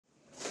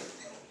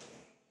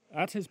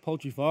At his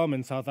poultry farm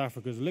in South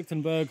Africa's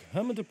Lichtenburg,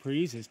 Herman de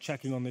Vries is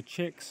checking on the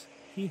chicks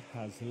he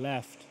has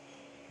left.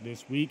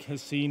 This week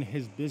has seen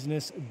his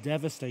business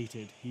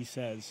devastated, he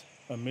says,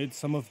 amid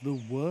some of the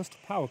worst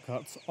power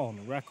cuts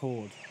on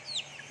record.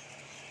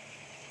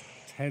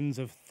 Tens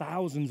of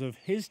thousands of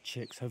his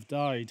chicks have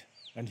died,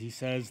 and he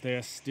says they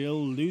are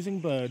still losing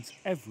birds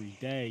every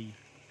day.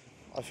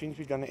 I think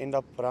we're going to end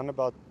up around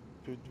about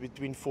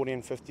between 40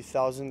 and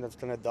 50,000 that's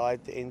going to die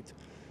at the end.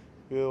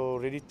 We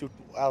already took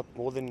out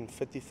more than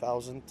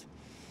 50,000.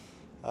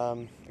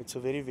 It's a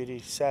very, very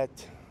sad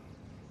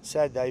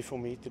day for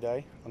me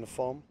today on the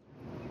farm.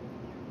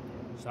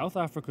 South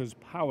Africa's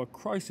power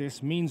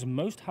crisis means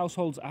most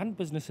households and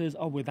businesses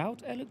are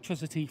without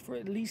electricity for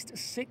at least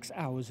 6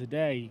 hours a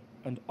day,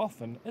 and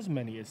often as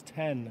many as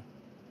 10.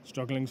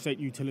 Struggling state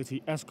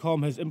utility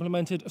Eskom has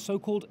implemented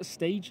so-called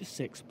Stage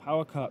 6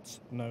 power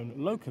cuts, known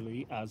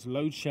locally as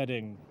load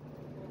shedding.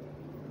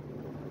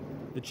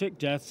 The chick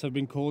deaths have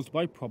been caused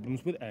by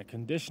problems with air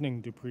conditioning,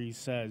 de Vries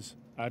says,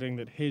 adding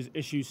that his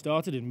issue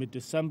started in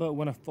mid-December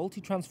when a faulty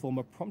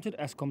transformer prompted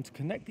Eskom to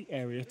connect the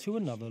area to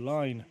another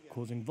line,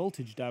 causing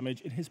voltage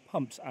damage in his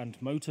pumps and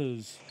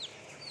motors.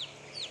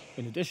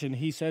 In addition,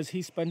 he says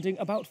he's spending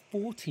about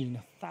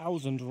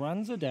 14,000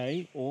 rands a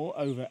day, or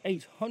over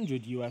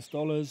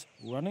 $800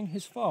 running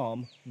his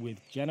farm with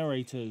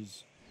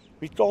generators.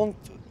 We can't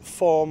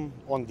farm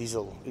on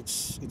diesel.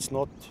 It's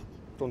not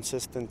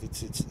consistent.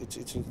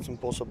 It's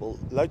impossible.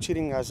 Load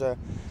shedding has an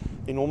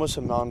enormous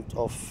amount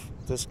of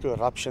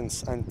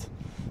disruptions and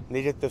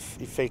negative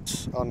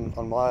effects on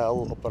my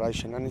whole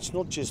operation. And it's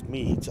not just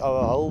me, it's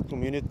our whole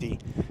community.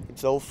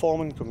 It's the whole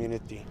farming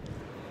community.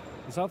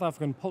 The South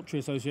African Poultry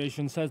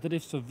Association says that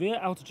if severe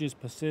outages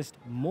persist,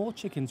 more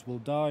chickens will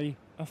die,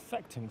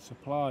 affecting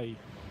supply.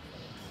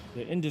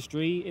 The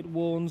industry, it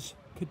warns,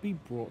 could be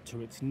brought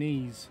to its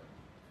knees.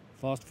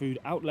 Fast food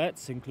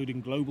outlets,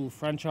 including global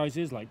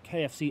franchises like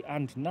KFC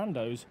and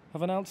Nando's,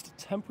 have announced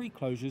temporary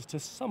closures to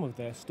some of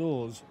their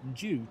stores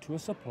due to a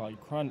supply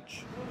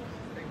crunch.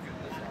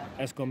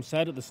 Eskom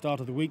said at the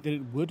start of the week that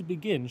it would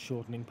begin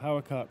shortening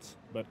power cuts,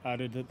 but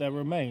added that there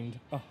remained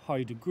a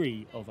high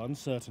degree of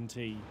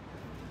uncertainty.